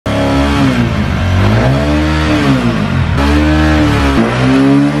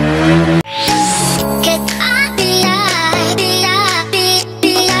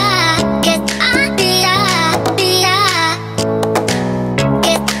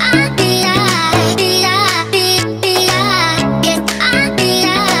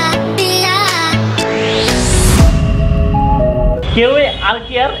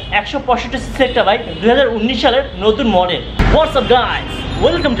RKR 165 CC একটা bike 2019 সালের নতুন model. What's up guys,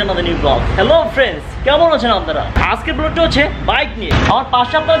 welcome to another new blog. Hello friends, কেমন আছেন আপনারা? আজকের ব্লগটা হচ্ছে বাইক নিয়ে। আমার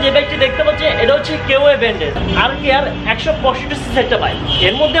পাশে আপনারা যে বাইকটি দেখতে পাচ্ছেন এটা হচ্ছে Keeway ব্র্যান্ডের RKR 165 সিসি একটা বাইক।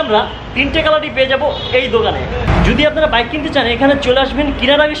 এর মধ্যে আমরা তিনটে কালারই পেয়ে যাবো এই দোকানে। যদি আপনারা বাইক কিনতে চান এখানে চলে আসবেন,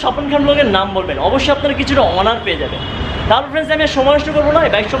 কেনার আগে স্বপন খান ব্লগের নাম বলবেন, অবশ্যই আপনারা কিছুটা অনার পেয়ে যাবেন। তাহলে ফ্রেন্ডস, আমি সময় নষ্ট করবো না,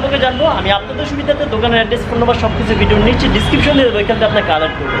 এই বাইক সম্পর্কে জানবো। আমি আপনাদের সুবিধাতে দোকানের অ্যাড্রেস, ফোন নাম্বার সব কিছু ভিডিও নিচ্ছি, ডিসক্রিপশন দিয়ে দেবো, এখান থেকে আপনার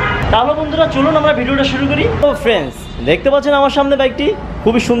কালেক্ট করবেন। তাহলে বন্ধুরা চলুন আমরা ভিডিওটা শুরু করি। তো ফ্রেন্ডস, দেখতে পাচ্ছেন আমার সামনে বাইকটি,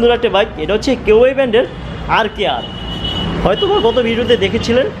 খুবই সুন্দর একটা বাইক। এটা হচ্ছে Keeway ব্র্যান্ডের RKR, হয়তো গত ভিডিওতে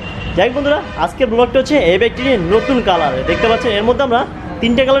দেখেছিলেন। যাই হোক বন্ধুরা, আজকের ব্লগটা হচ্ছে এই বাইকটি নিয়ে নতুন কালার। দেখতে পাচ্ছেন এর মধ্যে আমরা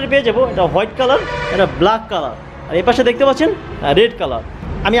তিনটে কালার পেয়ে যাবো। এটা হোয়াইট কালার, এটা ব্ল্যাক কালার, আর এই পাশে দেখতে পাচ্ছেন রেড কালার।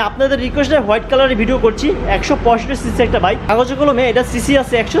 আমি আপনাদের রিকোয়েস্টে হোয়াইট কালারের ভিডিও করছি। 165 সিসি একটা বাইক, কাগজে কলমে এটা সিসি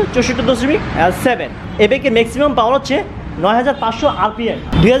আছে 164.7। এই বাইকের ম্যাক্সিমাম পাওয়ার হচ্ছে 9500 RPM।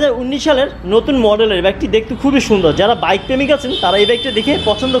 2019 সালের নতুন মডেলের বাইকটি দেখতে খুবই সুন্দর। যারা বাইক প্রেমিক আছেন তারা এই বাইকটা দেখে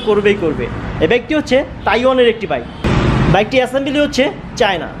পছন্দ করবেই করবে। এই বাইকটি হচ্ছে তাইওয়ানের একটি বাইক। বাইকটি অ্যাসেম্বলি হচ্ছে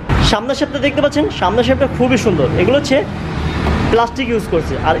চায়না। সামনের শেপটা দেখতে পাচ্ছেন, সামনের শেপটা খুবই সুন্দর। এগুলো হচ্ছে প্লাস্টিক ইউজ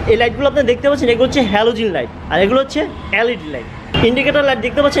করছে। আর এই লাইটগুলো আপনি দেখতে পাচ্ছেন, এগুলো হচ্ছে হ্যালোজিন লাইট, আর এগুলো হচ্ছে LED লাইট। ইন্ডিকেটর লাইট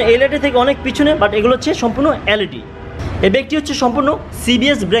দেখতে পাচ্ছেন এই লাইটের থেকে অনেক পিছনে, বাট এগুলো হচ্ছে সম্পূর্ণ LED। এই ব্যাগটি হচ্ছে সম্পূর্ণ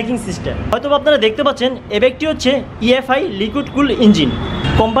CBS ব্রেকিং সিস্টেম। হয়তো আপনারা দেখতে পাচ্ছেন এই ব্যাগটি হচ্ছে EFI লিকুইড কুল ইঞ্জিন।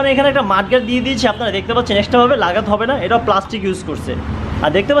 কোম্পানি এখানে একটা মাঠগার্ড দিয়ে দিয়েছে, আপনারা দেখতে পাচ্ছেন, এক্সট্রাভাবে লাগাতে হবে না, এটাও প্লাস্টিক ইউজ করছে।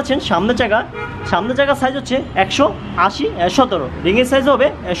 আর দেখতে পাচ্ছেন সামনের চাকা সাইজ হচ্ছে 180/17, রিংয়ের সাইজ হবে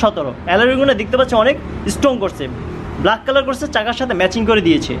 17। অ্যালয়গুলো দেখতে পাচ্ছেন অনেক স্ট্রং করছে, ব্ল্যাক কালার করছে, চাকার সাথে ম্যাচিং করে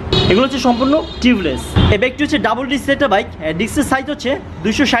দিয়েছে। এগুলো হচ্ছে সম্পূর্ণ টিউবলেস। এই ব্যাগটি হচ্ছে ডাবল ডিস্কের একটা বাইক। ডিস্কের সাইজ হচ্ছে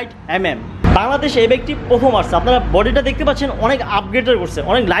 260 mm। বাংলাদেশে এই ব্যাগটি প্রথম আসছে। আপনারা বডিটা দেখতে পাচ্ছেন অনেক আপগ্রেডেড করছে,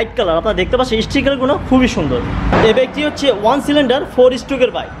 অনেক লাইট কালার। আপনারা দেখতে পাচ্ছেন স্টিকারগুলো খুবই সুন্দর। এই ব্যাগটি হচ্ছে 1 সিলিন্ডার 4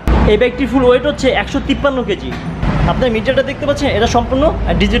 স্ট্রোকের বাইক। এই ব্যাগটির ফুল ওয়েট হচ্ছে 153 কেজি। আপনার মিটারটা দেখতে পাচ্ছেন, এটা সম্পূর্ণ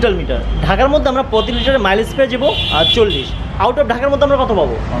ডিজিটাল মিটার। ঢাকার মধ্যে আমরা প্রতি লিটারে মাইলেজ পেয়ে যাবো 40। আউট অফ ঢাকার মধ্যে আমরা কত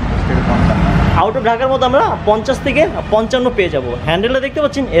পাবো? আউট অফ ঢাকার মধ্যে আমরা 50 থেকে 55 পেয়ে যাবো। হ্যান্ডেলটা দেখতে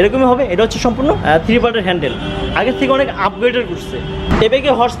পাচ্ছেন এরকমই হবে। এটা হচ্ছে সম্পূর্ণ 3 পার্টের হ্যান্ডেল, আগের থেকে অনেক আপগ্রেডেড করছে। এ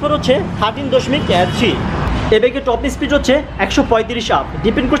বাইকের হর্স পাওয়ার হচ্ছে 13.3। এ বাইকের টপ স্পিড হচ্ছে 135 আপ।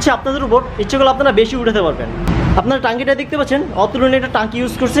 ডিপেন্ড করছে আপনাদের উপর, ইচ্ছে করলে আপনারা বেশি উঠাতে পারবেন। আপনারা টাঙ্কিটা দেখতে পাচ্ছেন অতুলনীয় একটা টাঙ্কি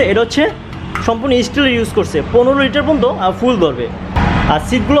ইউজ করছে। এটা হচ্ছে সম্পূর্ণ স্টিলের ইউজ করছে, 15 লিটার পর্যন্ত ফুল ধরবে। আর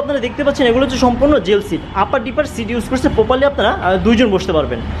সিটগুলো আপনারা দেখতে পাচ্ছেন এগুলো হচ্ছে সম্পূর্ণ জেল সিট, আপার ডিপার সিট ইউজ করছে। প্রপারলি আপনারা 2 জন বসতে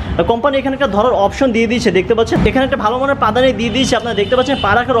পারবেন। কোম্পানি এখানে একটা ধরার অপশন দিয়ে দিয়েছে, দেখতে পাচ্ছেন এখানে একটা ভালো মানের পাদানি দিয়ে দিয়েছে। আপনারা দেখতে পাচ্ছেন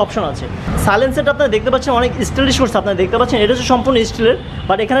পা রাখার অপশন আছে। সাইলেন্সারটা আপনারা দেখতে পাচ্ছেন অনেক স্টাইলিশ করছে। আপনারা দেখতে পাচ্ছেন এটা হচ্ছে সম্পূর্ণ স্টিলের,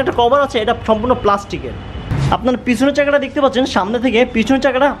 বাট এখানে একটা কভার আছে, এটা সম্পূর্ণ প্লাস্টিকের। আপনার পিছনের চাকাটা দেখতে পাচ্ছেন, সামনে থেকে পিছনের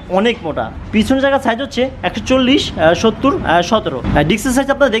চাকাটা অনেক মোটা। পিছনের চাকার সাইজ হচ্ছে 140/70। ডিস্কের সাইজ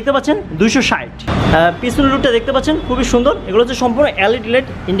আপনারা দেখতে পাচ্ছেন 260। পিছনের লুকটা দেখতে পাচ্ছেন খুবই সুন্দর। এগুলো হচ্ছে সম্পূর্ণ LED light,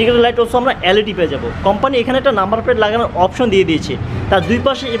 indicator light also আমরা LED পেয়ে যাবো। কোম্পানি এখানে একটা নাম্বার প্লেট লাগানোর অপশন দিয়ে দিয়েছে, তার দুই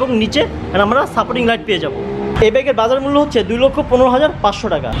পাশে এবং নিচে আমরা সাপোর্টিং লাইট পেয়ে যাবো। এই ব্যাগের বাজার মূল্য হচ্ছে 2,15,500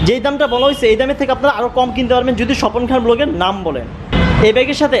 টাকা। যেই দামটা বলা হয়েছে এই দামের থেকে আপনারা আরও কম কিনতে পারবেন যদি স্বপন খান ব্লগের নাম বলেন। এই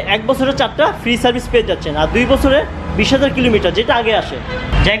ব্যাগের সাথে 1 বছরের 4টা ফ্রি সার্ভিস পেয়ে যাচ্ছেন, আর 2 বছরে 20,000 কিলোমিটার, যেটা আগে আসে।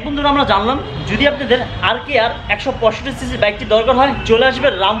 যাই বন্ধুরা, আমরা জানলাম যদি আপনাদের RKR 165 সিসি বাইকটি দরকার হয় চলে আসবে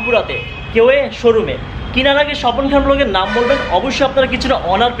রামপুরাতে Keeway শোরুমে। কেনার আগে স্বপন খান ব্লগের নাম বলবেন, অবশ্যই আপনারা কিছুটা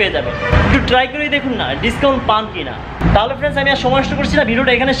অনার পেয়ে যাবেন। একটু ট্রাই করেই দেখুন না ডিসকাউন্ট পান কিনা। তাহলে ফ্রেন্ডস, আমি আর সময় নষ্ট করছি না,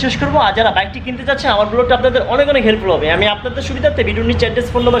 ভিডিওটা এখানে শেষ করবো। আর যারা বাইকটি কিনতে চাচ্ছেন আমার ব্লগটা আপনাদের অনেক হেল্পফুল হবে। আমি আপনাদের সুবিধার্থে ভিডিওর নিচে অ্যাড্রেস,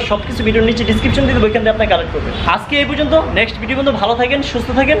 ফোন নাম্বার সব কিছু ভিডিওর নিচে ডিসক্রিপশন দিয়ে দেবো, ওইখান থেকে আপনারা কালেক্ট করবেন। আজকে এই পর্যন্ত, নেক্সট ভিডিও পর্যন্ত ভালো থাকেন, সুস্থ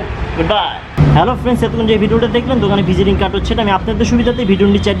থাকেন, গুড বাই। হ্যালো ফ্রেন্ডস, এতক্ষণ যে ভিডিওটা দেখলেন দোকানে ভিজিটিং কার্ড হচ্ছে, আমি আপনাদের সুবিধাতে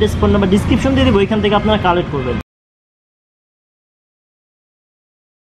ভিডিওর নিচে অ্যাড্রেস, ফোন নাম্বার ডিসক্রিপশন দিয়ে দেবো, ওইখান থেকে আপনারা কালেক্ট করবেন।